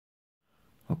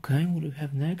Okay, what do we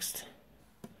have next?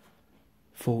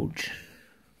 Forge.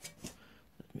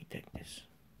 Let me take this.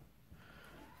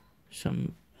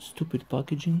 Some stupid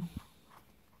packaging.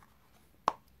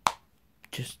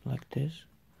 Just like this.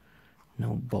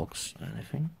 No box or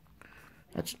anything.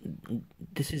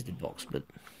 This is the box, but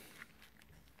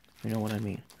you know what I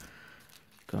mean.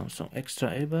 Got some extra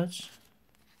earbuds.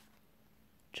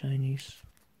 Chinese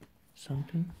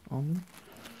something on them.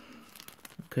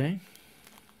 Okay.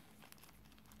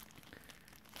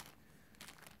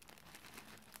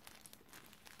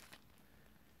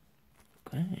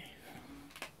 Okay.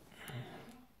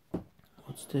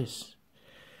 What's this?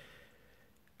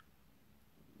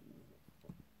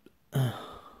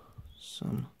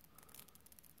 Some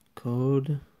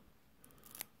code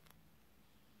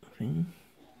thing.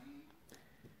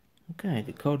 Okay,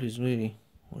 the code is really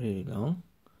long.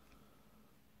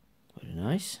 Very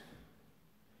nice.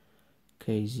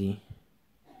 KZ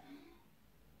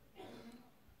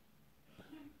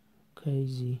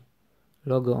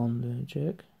logo on the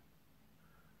jack.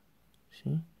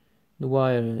 See, the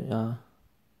wire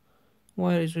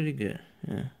is really good.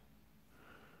 Yeah.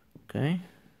 Okay.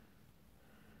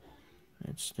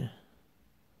 That's the.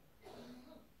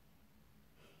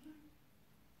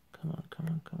 Come on.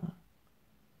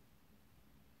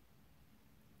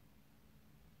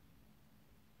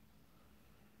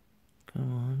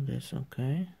 Come on, that's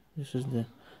okay. This is the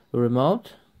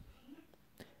remote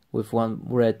with one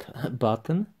red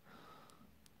button.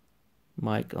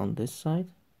 Mic on this side.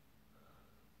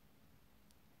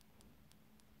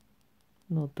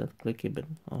 Not that clicky, but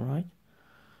alright.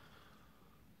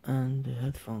 And the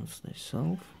headphones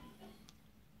themselves.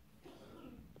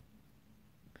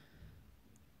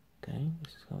 Okay,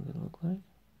 this is how they look like.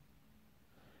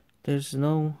 There's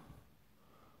no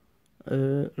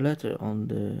letter on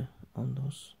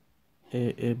those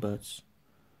earbuds.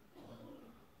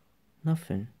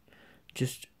 Nothing.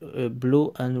 Just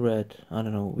blue and red. I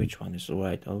don't know which one is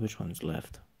right or which one is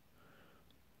left.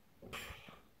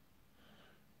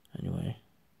 Anyway.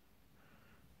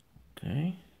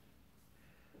 Okay.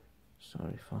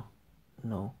 Sorry for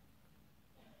no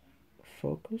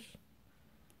focus.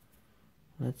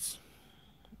 Let's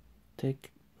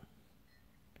take.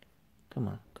 Come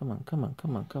on.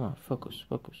 Focus.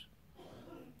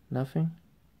 Nothing.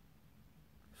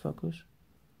 Focus.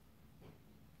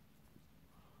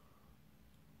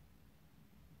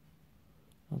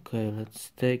 Okay,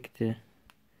 let's take the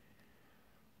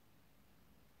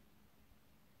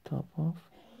top off.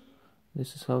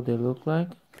 This is how they look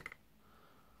like.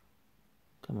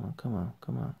 Come on.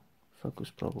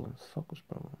 Focus problems.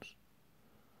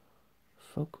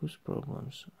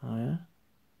 Oh yeah?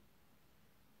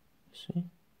 See?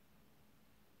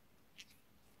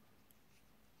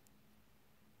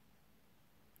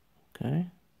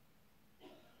 Okay.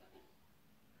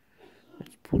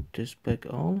 Let's put this back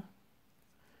on.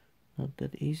 Not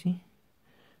that easy.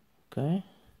 Okay.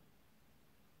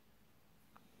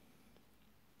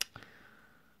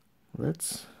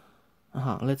 Let's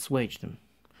wage them.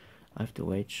 I have to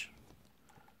wage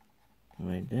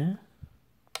right there.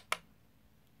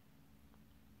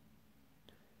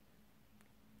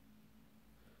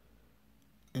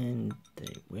 And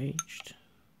they waged.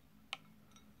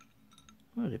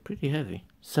 Oh, they're pretty heavy.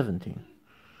 17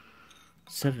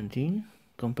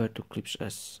 compared to Clips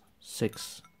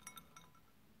S6.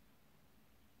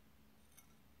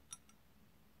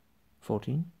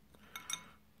 14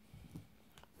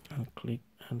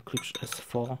 and Clips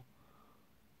S4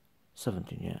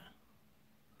 17. Yeah.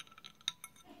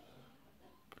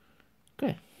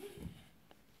 Okay.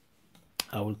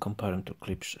 I will compare them to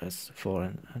Clips S4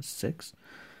 and S6.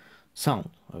 Sound.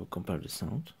 I will compare the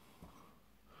sound.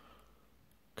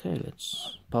 Okay,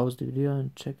 let's pause the video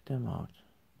and check them out.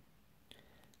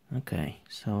 Okay,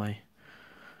 so I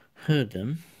heard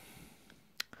them.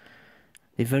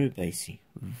 They're very bassy.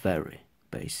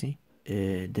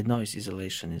 The noise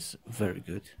isolation is very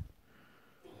good.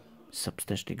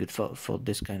 Substantially good for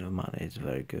this kind of money. It's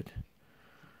very good.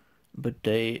 But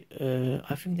I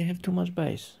think they have too much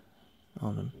bass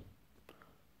on them.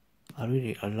 A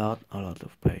lot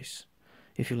of bass.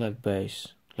 If you like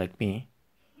bass, like me,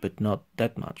 but not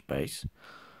that much bass,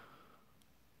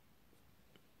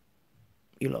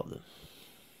 you love them.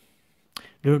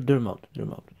 The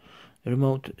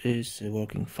remote is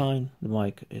working fine. The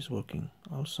mic is working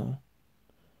also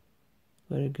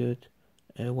very good.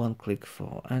 One click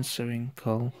for answering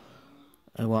call,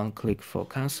 one click for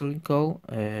cancelling call,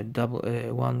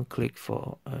 one click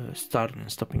for starting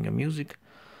and stopping a music,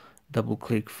 double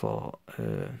click for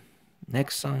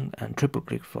next song, and triple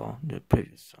click for the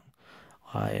previous song.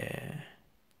 I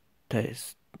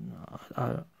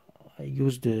I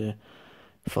use the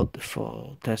for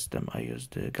test them. I use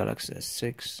the Galaxy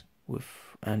S6 with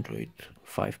Android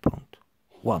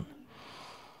 5.1.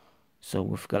 So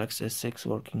with Galaxy S6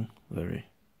 working very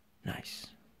nice.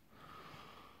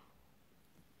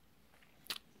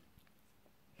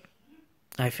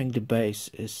 I think the bass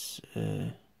is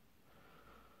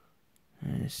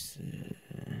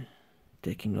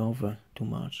taking over too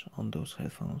much on those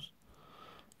headphones.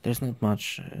 There's not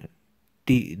much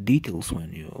details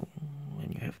when you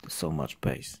have so much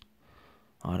bass.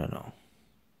 I don't know.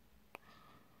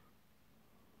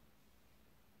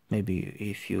 Maybe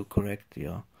if you correct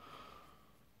your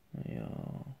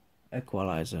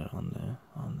equalizer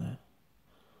on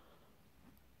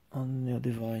your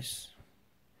device,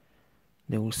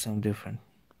 they will sound different.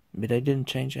 But I didn't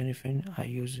change anything. I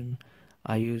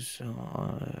use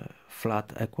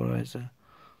flat equalizer.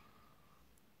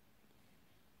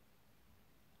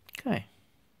 Okay.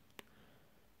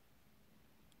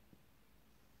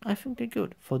 I think they're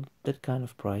good for that kind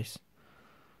of price.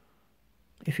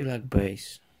 If you like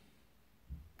bass,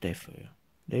 they're for you.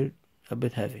 They're a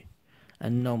bit heavy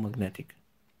and no magnetic.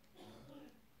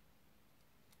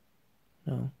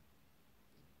 No,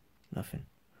 nothing.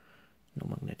 No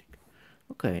magnetic.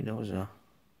 Okay, those are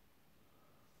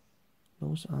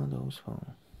those phones.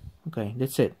 Okay,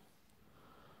 that's it.